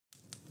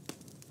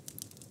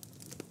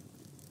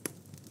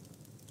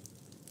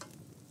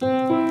This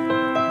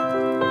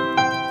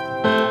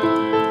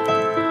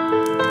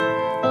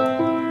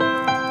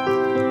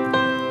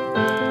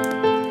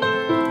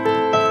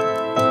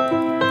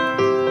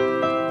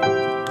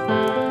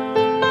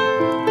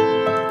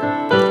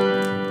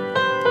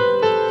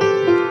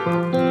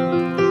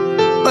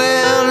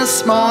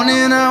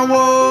morning I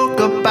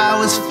woke up, I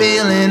was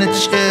feeling a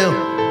chill.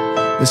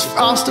 There's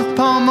frost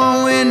upon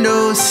my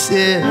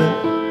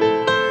windowsill.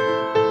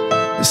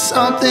 There's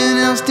something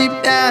else deep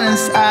down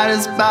inside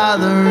that's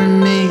bothering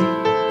me,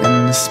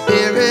 and the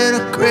spirit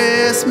of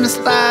Christmas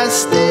lies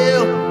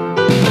still.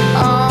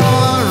 Oh,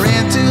 I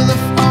ran to the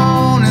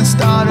phone and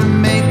started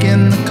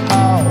making the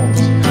calls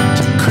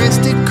to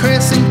Christy,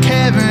 Chris, and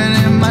Kevin,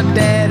 and my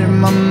dad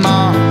and my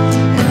mom.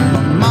 And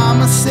my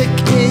mama said,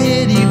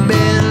 kid, you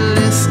better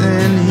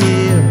listen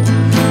here.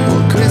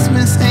 Well,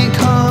 Christmas ain't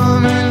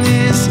coming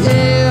this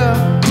year.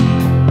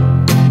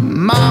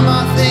 Mom,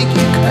 I think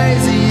you're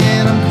crazy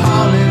and I'm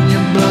calling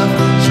your bluff.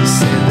 She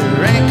said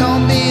there ain't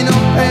gonna be no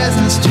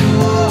presents to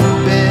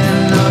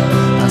open up.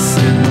 I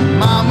said,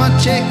 Mama,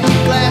 check your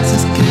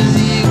glasses, 'cause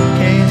you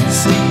can't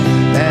see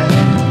that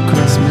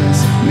Christmas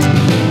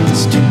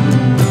means to me.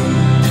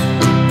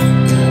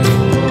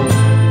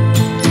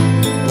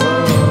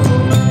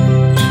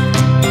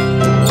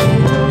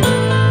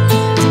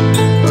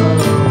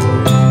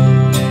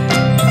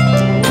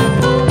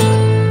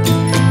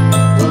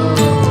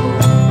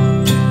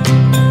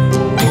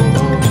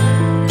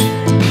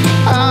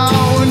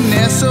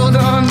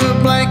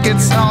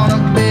 It's on a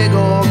big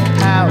old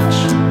couch.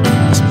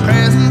 There's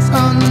presents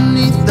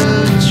underneath the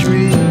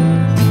tree.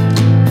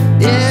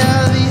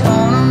 Yeah, the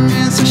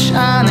ornaments are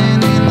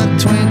shining in the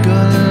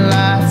twinkling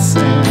lights,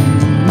 and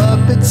the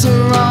Muppets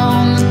are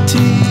on the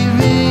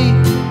TV.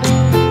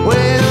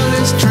 Well,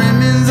 there's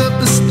trimmings up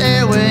the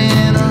stairway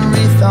and a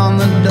wreath on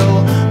the door.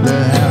 The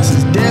house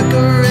is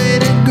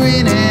decorated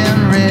green and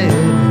red.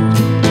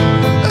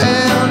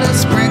 Well,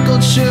 there's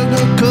sprinkled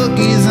sugar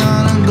cookies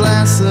on a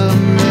glass of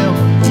milk.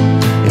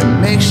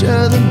 Make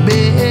sure the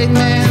big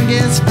man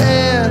gets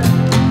fed.